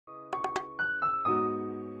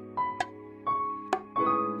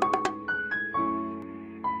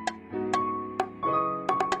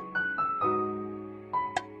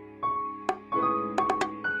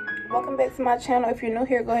back to my channel. If you're new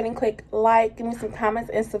here, go ahead and click like, give me some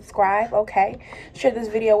comments, and subscribe, okay? Share this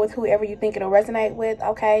video with whoever you think it'll resonate with,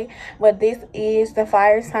 okay? But this is the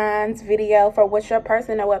fire signs video for what your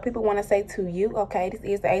person or what people want to say to you, okay? This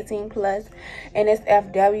is the 18 plus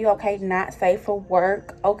NSFW, okay? Not safe for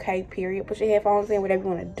work, okay? Period. Put your headphones in, whatever you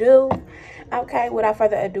want to do, okay? Without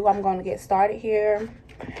further ado, I'm going to get started here.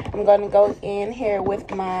 I'm going to go in here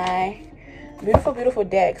with my beautiful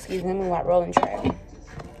deck. Excuse me, my rolling tray.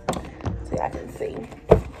 So I can see.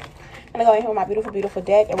 I'm gonna go in here with my beautiful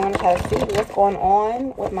deck, and we're gonna try to see what's going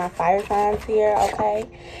on with my fire signs here, okay?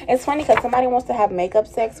 It's funny because somebody wants to have makeup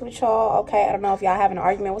sex with y'all, okay? I don't know if y'all have an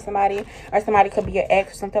argument with somebody, or somebody could be your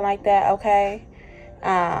ex or something like that, okay?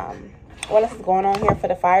 What else is going on here for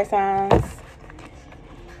the fire signs?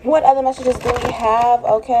 What other messages do we have?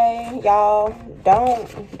 Okay, y'all,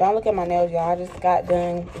 don't look at my nails, y'all. I just got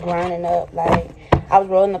done grinding up. Like, I was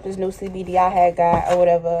rolling up this new CBD I had got or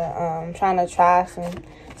whatever, trying to try some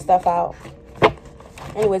stuff out.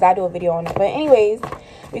 Anyways, I do a video on it. But anyways,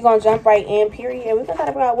 we're gonna jump right in, period, and we're gonna talk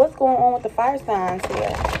about what's going on with the fire signs here.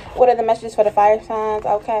 What are the messages for the fire signs?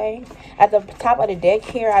 Okay, at the top of the deck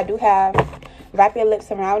here, I do have wrap your lips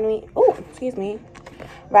around me. Oh, excuse me.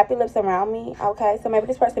 Wrap your lips around me, okay? So maybe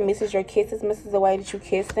this person misses your kisses, misses the way that you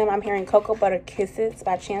kiss them. I'm hearing Cocoa Butter Kisses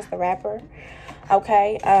by Chance the Rapper,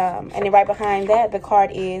 okay? And then right behind that, the card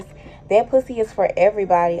is that pussy is for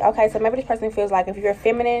everybody, okay? So maybe this person feels like if you're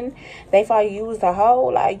feminine, they feel like you was the hoe,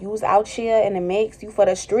 like you was out here in the mix, you for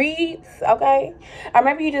the streets, okay? Or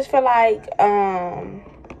maybe you just feel like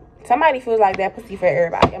somebody feels like that pussy for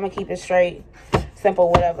everybody. I'm gonna keep it straight. Simple,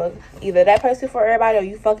 whatever. Either that person for everybody or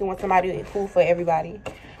you fucking with somebody who for everybody.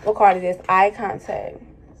 What card is this? Eye contact.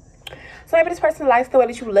 So maybe this person likes the way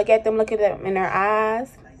that you look at them in their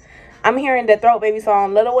eyes. I'm hearing the Throat Baby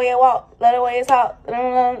song, Little Way It Walk, Little Way It Talk.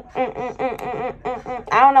 I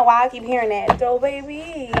don't know why I keep hearing that. Throat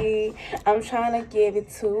Baby, I'm trying to give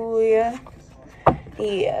it to you.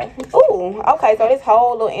 Yeah. Ooh, okay, so this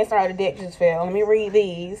whole little insert of the deck just fell. Let me read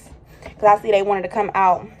these, because I see they wanted to come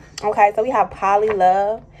out. Okay, so we have poly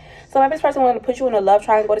love. So maybe this person wanted to put you in a love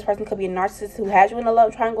triangle. This person could be a narcissist who has you in a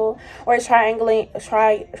love triangle, or is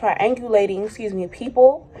triangulating, excuse me,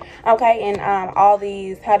 people. Okay, and all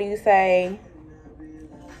these, how do you say,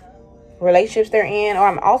 relationships they're in. Or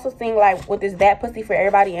I'm also seeing, like, with this that pussy for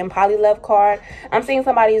everybody and poly love card, I'm seeing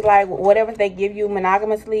somebody's like, whatever they give you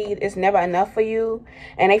monogamously, it's never enough for you,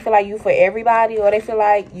 and they feel like you for everybody, or they feel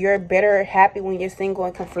like you're better happy when you're single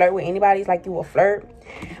and can flirt with anybody. It's like you a flirt.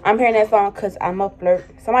 I'm hearing that song because I'm a flirt.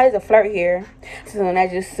 Somebody's a flirt here. So when I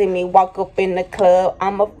just see me walk up in the club,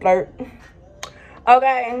 I'm a flirt.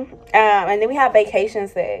 Okay, and then we have vacation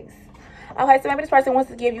sex. Okay, so maybe this person wants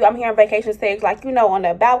to give you, I'm hearing vacation sex, like, you know, on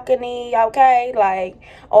the balcony, okay? Like,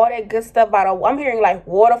 all that good stuff about I'm hearing, like,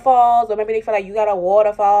 waterfalls, or maybe they feel like you got a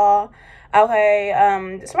waterfall,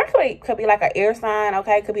 okay? Somebody could be like an air sign,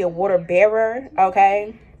 okay? Could be a water bearer,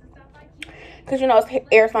 okay? Because, you know,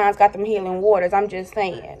 air signs got them healing waters, I'm just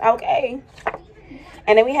saying, okay?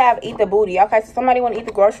 And then we have eat the booty, okay? So somebody want to eat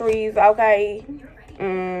the groceries, okay?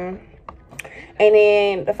 And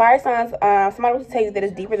then the fire signs, somebody wants to tell you that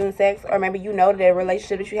it's deeper than sex, or maybe you know that a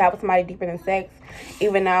relationship that you have with somebody deeper than sex,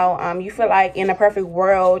 even though you feel like in a perfect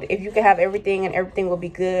world, if you could have everything and everything will be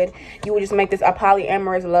good, you would just make this a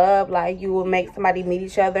polyamorous love, like you will make somebody meet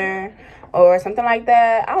each other or something like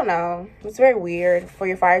that. I don't know. It's very weird for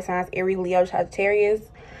your fire signs, Aries, Leo, Sagittarius.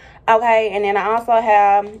 Okay, and then I also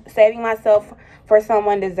have saving myself for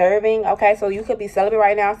someone deserving. Okay, so you could be celibate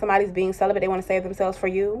right now. Somebody's being celibate. They want to save themselves for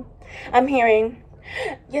you. I'm hearing,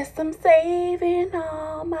 yes, I'm saving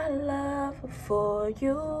all my love for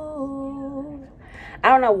you. I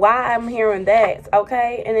don't know why I'm hearing that,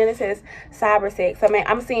 okay? And then it says cyber sex. So, man,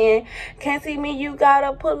 I'm seeing, can't see me, you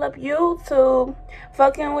gotta pull up YouTube.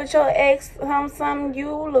 Fucking with your ex, some you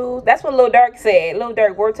lose. That's what Lil Durk said. Lil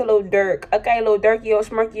Durk, word to Lil Durk. Okay, Lil Durky,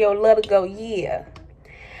 Schmirky, let it go, yeah.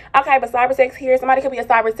 Okay, but cyber sex here, somebody could be a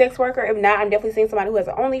cyber sex worker. If not, I'm definitely seeing somebody who has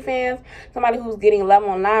an OnlyFans, somebody who's getting love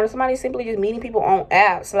online, or somebody simply just meeting people on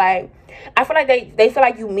apps. Like, I feel like they feel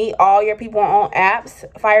like you meet all your people on apps,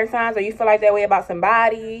 fire signs, or you feel like that way about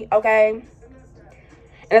somebody, okay? And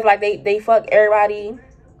it's like they fuck everybody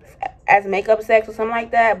as makeup sex or something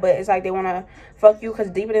like that, but it's like they want to fuck you because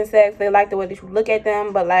deeper than sex, they like the way that you look at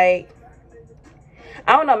them, but like,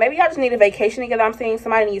 I don't know, maybe y'all just need a vacation together. I'm saying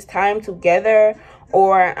somebody needs time together,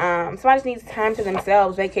 or somebody just needs time to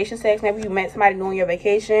themselves. Vacation sex, maybe you met somebody during your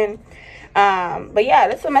vacation. But yeah,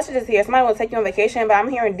 there's some messages here. Somebody will take you on vacation, but I'm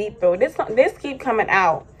hearing deep throat. This keep coming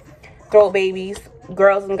out. Throat babies,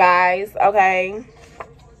 girls and guys, okay?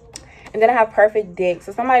 And then I have perfect dick.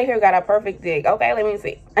 So somebody here got a perfect dick. Okay, let me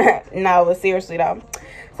see. No, but seriously though.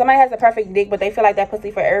 Somebody has a perfect dick, but they feel like that pussy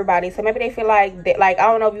for everybody. So maybe they feel like, I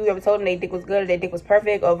don't know if you ever told them their dick was good or their dick was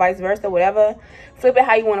perfect or vice versa, whatever. Flip it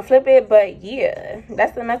how you want to flip it. But yeah,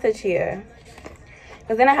 that's the message here.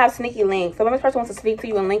 Because then I have sneaky links. So maybe this person wants to speak to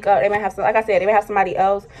you and link up. They may have, like I said, they may have somebody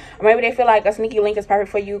else. Or maybe they feel like a sneaky link is perfect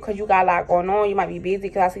for you because you got a lot going on. You might be busy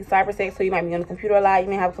because I see cyber sex. So you might be on the computer a lot. You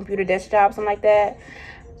may have a computer desk job, something like that.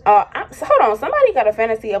 So hold on. Somebody got a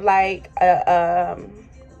fantasy of like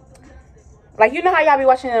you know how y'all be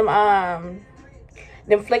watching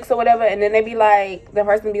them flicks or whatever, and then they be like, the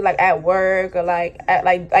person be like at work or like at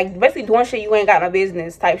like basically doing shit you ain't got no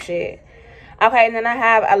business type shit. Okay, and then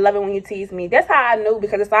I love it when you tease me. That's how I knew,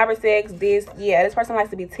 because the cyber sex, this person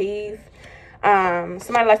likes to be teased.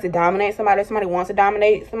 Somebody likes to dominate somebody. Somebody wants to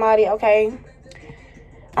dominate somebody. Okay.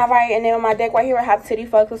 All right, and then on my deck right here, I have titty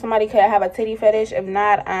fucks. So somebody could have a titty fetish. If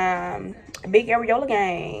not, big areola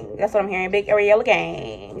gang. That's what I'm hearing. Big areola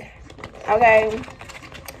gang. Okay.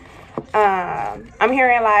 I'm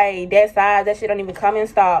hearing like that size. That shit don't even come in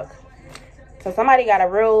stock. So somebody got a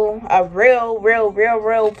real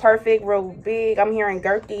perfect, real big. I'm hearing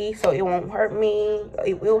girthy, so it won't hurt me.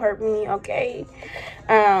 It will hurt me, okay?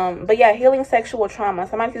 But yeah, healing sexual trauma.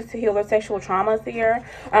 Somebody needs to heal their sexual traumas here.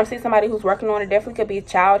 I'm seeing somebody who's working on it. Definitely could be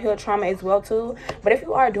childhood trauma as well too. But if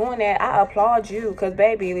you are doing that, I applaud you, because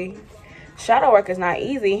baby, shadow work is not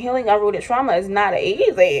easy. Healing unrooted trauma is not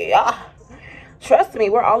easy. Trust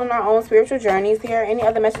me, we're all in our own spiritual journeys here. Any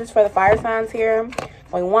other messages for the fire signs here?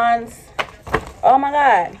 Going once. Oh my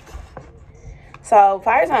God. So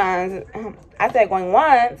fire signs, I said going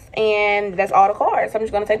once, and that's all the cards. So I'm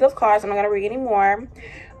just going to take those cards. I'm not going to read any more.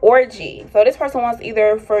 Orgy. So this person wants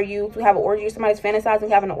either for you to have an orgy, somebody's fantasizing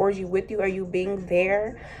having an orgy with you, or you being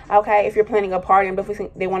there. Okay, if you're planning a party and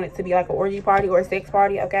they want it to be like an orgy party or a sex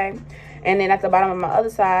party. Okay, and then at the bottom of my other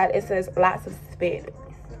side, it says lots of spit.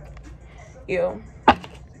 You.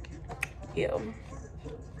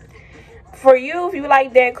 For you, if you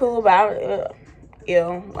like that, cool. But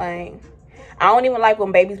like, I don't even like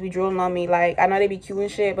when babies be drooling on me. Like, I know they be cute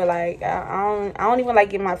and shit, but like, I don't even like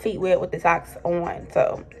getting my feet wet with the socks on.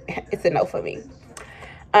 So it's a no for me.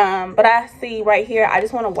 But I see right here, I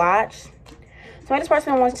just want to watch. So this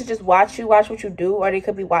person wants to just watch what you do, or they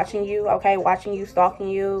could be watching you. Okay, watching you, stalking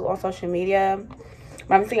you on social media.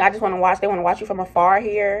 But I'm seeing, I just want to watch. They want to watch you from afar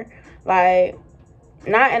here, like,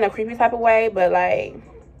 not in a creepy type of way, but like,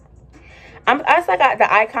 I just got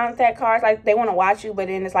the eye contact cards. Like, they want to watch you, but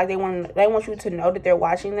then it's like they want you to know that they're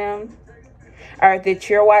watching them, or that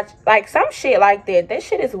you're watching, like some shit like that. That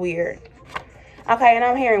shit is weird. Okay, and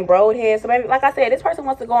I'm hearing roadhead. So maybe, like I said, this person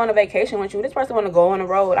wants to go on a vacation with you. This person want to go on the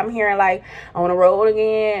road. I'm hearing like, on the road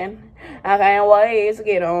again. I can't wait to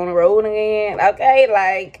get on the road again. Okay,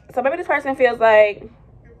 like, so maybe this person feels like,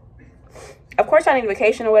 of course y'all need a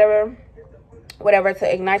vacation or whatever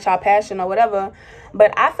to ignite y'all passion or whatever.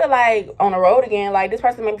 But I feel like on the road again, like, this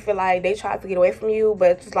person maybe feel like they tried to get away from you,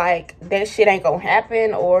 but it's like that shit ain't gonna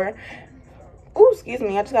happen. Or, ooh, excuse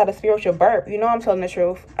me, I just got a spiritual burp. You know I'm telling the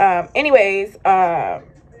truth. Anyways, yeah,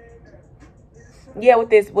 with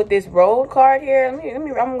this road card here,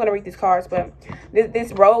 I'm gonna read these cards, but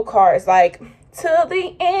this road card is like, to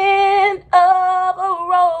the end of a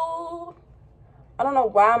road. I don't know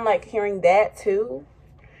why I'm like hearing that too.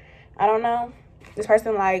 I don't know. This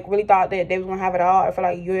person like really thought that they was gonna have it all. I feel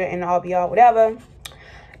like you're in the all be all, whatever.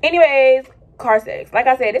 Anyways, car sex. Like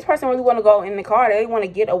I said, this person really want to go in the car. They want to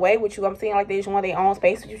get away with you. I'm seeing like they just want their own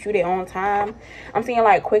space with you, their own time. I'm seeing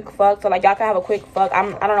like quick fuck. So like y'all can have a quick fuck. I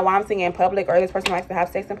don't know why I'm seeing in public, or this person likes to have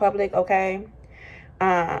sex in public. Okay.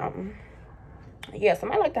 Yeah,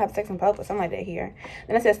 somebody like to have sex in public, something like that here.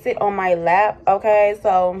 Then it says sit on my lap. Okay,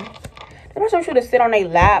 so the person wants you to sit on their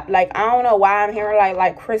lap. Like, I don't know why I'm hearing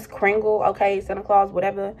like Kris Kringle. Okay, Santa Claus,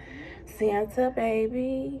 whatever. Santa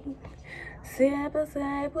baby, sit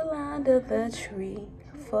beside under the tree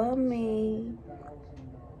for me.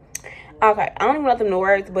 Okay, I don't even know the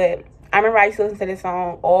words, but I remember I used to listen to this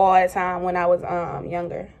song all the time when I was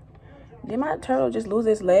younger. Did my turtle just lose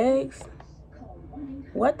its legs?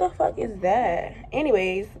 What the fuck is that?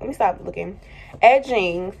 Anyways, let me stop looking.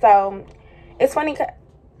 Edging. So it's funny,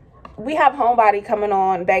 we have homebody coming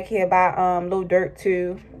on back here by Lil Durk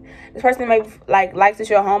too. This person may like likes that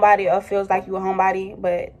you're a homebody, or feels like you a homebody,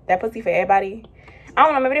 but that pussy for everybody. I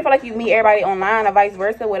don't know, maybe they feel like you meet everybody online or vice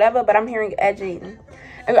versa, whatever, but I'm hearing edging.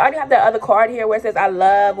 And we already have that other card here where it says I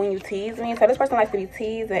love when you tease me. So this person likes to be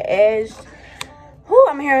teased and edged. Who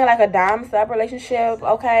I'm hearing like a dom sub relationship,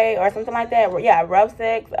 okay, or something like that. Yeah, rough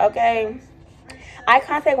sex, okay. Eye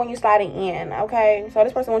contact when you sliding in, okay? So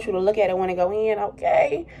this person wants you to look at it when they go in,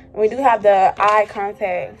 okay? And we do have the eye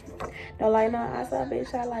contact. Don't like no outside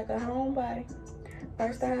bitch, I like a homebody.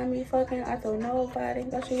 First time me fucking, I told nobody.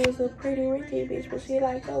 Thought she was a pretty Ricky bitch, but she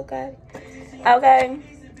like, okay. Okay.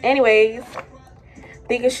 Anyways,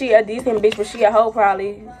 thinking she a decent bitch, but she a hoe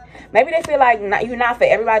probably. Maybe they feel like you're not for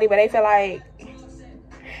everybody, but they feel like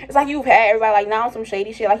it's like you've had everybody, like now on some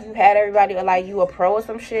shady shit, like you've had everybody, or like you a pro or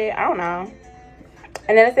some shit. I don't know.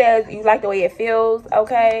 And then it says you like the way it feels,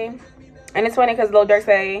 okay? And it's funny because Lil Durk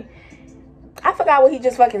say, I forgot what he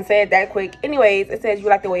just fucking said that quick. Anyways, it says you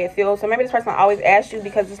like the way it feels. So maybe this person always asks you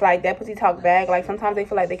because it's like that pussy talk back. Like sometimes they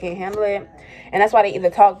feel like they can't handle it. And that's why they either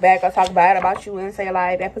talk back or talk bad about you and say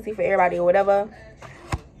like that pussy for everybody or whatever.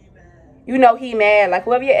 You know he mad. Like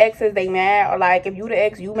whoever your ex is, they mad. Or like if you the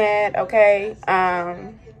ex, you mad, okay?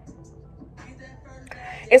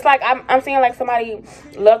 It's like I'm seeing like somebody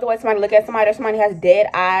love the way somebody look at somebody, or somebody has dead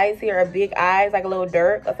eyes here, or big eyes, like a little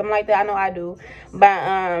Durk or something like that. I know I do.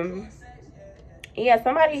 But yeah,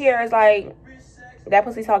 somebody here is like that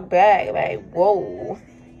pussy talk back. Like, whoa.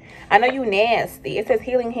 I know you nasty. It says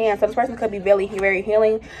healing hands. So this person could be very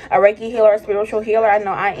healing, a Reiki healer, a spiritual healer. I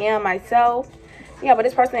know I am myself. Yeah, but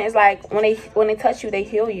this person is like when they touch you, they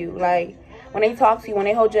heal you. Like when they talk to you, when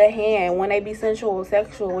they hold your hand, when they be sensual,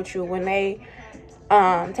 sexual with you, when they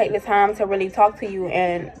take the time to really talk to you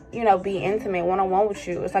and, you know, be intimate one-on-one with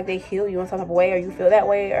you. It's like they heal you in some type of way, or you feel that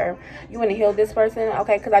way, or you want to heal this person,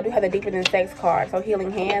 okay? Because I do have the deeper than sex card. So healing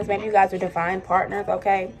hands, maybe you guys are divine partners,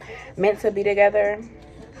 okay? Meant to be together.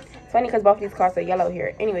 It's funny because both of these cards are yellow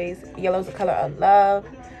here. Anyways, yellow is the color of love,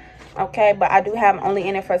 okay? But I do have only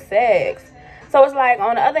in it for sex. So it's like,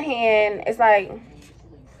 on the other hand, it's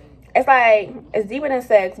deeper than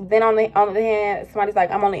sex. Then on the other hand, somebody's like,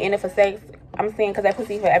 I'm only in it for sex. I'm saying because that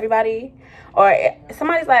pussy for everybody. Or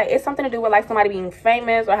somebody's like, it's something to do with like somebody being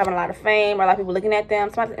famous or having a lot of fame, or a lot of people looking at them.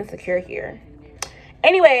 Somebody's insecure here.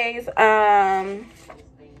 Anyways,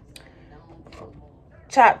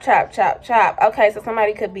 chop. Okay, so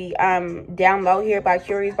somebody could be down low here, by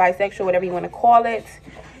curious, bisexual, whatever you want to call it.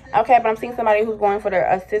 Okay, but I'm seeing somebody who's going for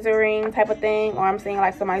a scissoring type of thing, or I'm seeing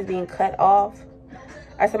like somebody's being cut off,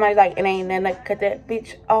 or somebody's like, it ain't nothing to cut that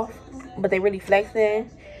bitch off, but they really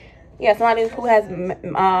flexing. Yeah, somebody who has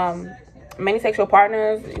many sexual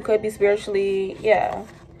partners. You could be spiritually, yeah.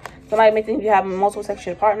 Somebody may think you have multiple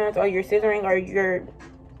sexual partners, or you're scissoring, or you're,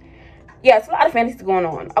 yeah, it's a lot of fantasies going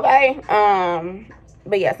on, okay?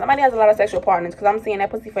 But yeah, somebody has a lot of sexual partners, because I'm seeing that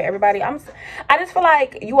pussy for everybody. I just feel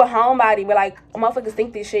like you a homebody, but like motherfuckers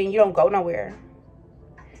think this shit and you don't go nowhere.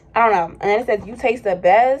 I don't know. And then it says you taste the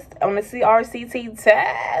best on the CRCT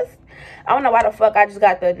test. I don't know why the fuck I just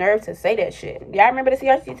got the nerve to say that shit. Y'all remember the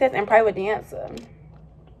CRCT test and private dancer?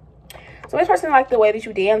 So this person like the way that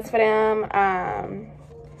you dance for them.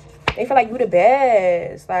 They feel like you the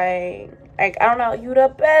best. Like I don't know, you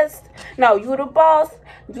the best. No, you the boss.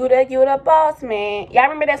 You the boss, man. Y'all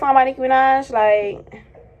remember that song by Nicki Minaj? Like,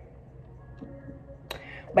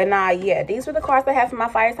 but nah, yeah, these were the cards I have for my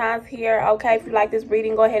fire signs here. Okay, if you like this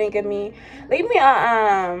reading, go ahead and leave me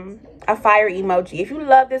a fire emoji. If you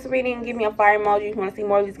love this reading, give me a fire emoji. If you want to see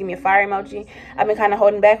more of these, give me a fire emoji. I've been kind of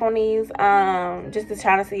holding back on these, just to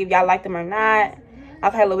try to see if y'all like them or not.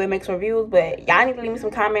 I've had a little bit mixed reviews, but y'all need to leave me some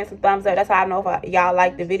comments, some thumbs up. That's how I know if y'all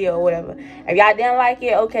like the video or whatever. If y'all didn't like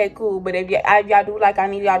it, okay, cool. But if y'all do like, I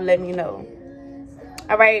need y'all to let me know.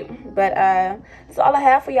 All right, but that's all I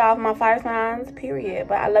have for y'all for my fire signs, period.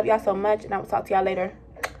 But I love y'all so much, and I will talk to y'all later.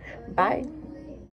 Bye.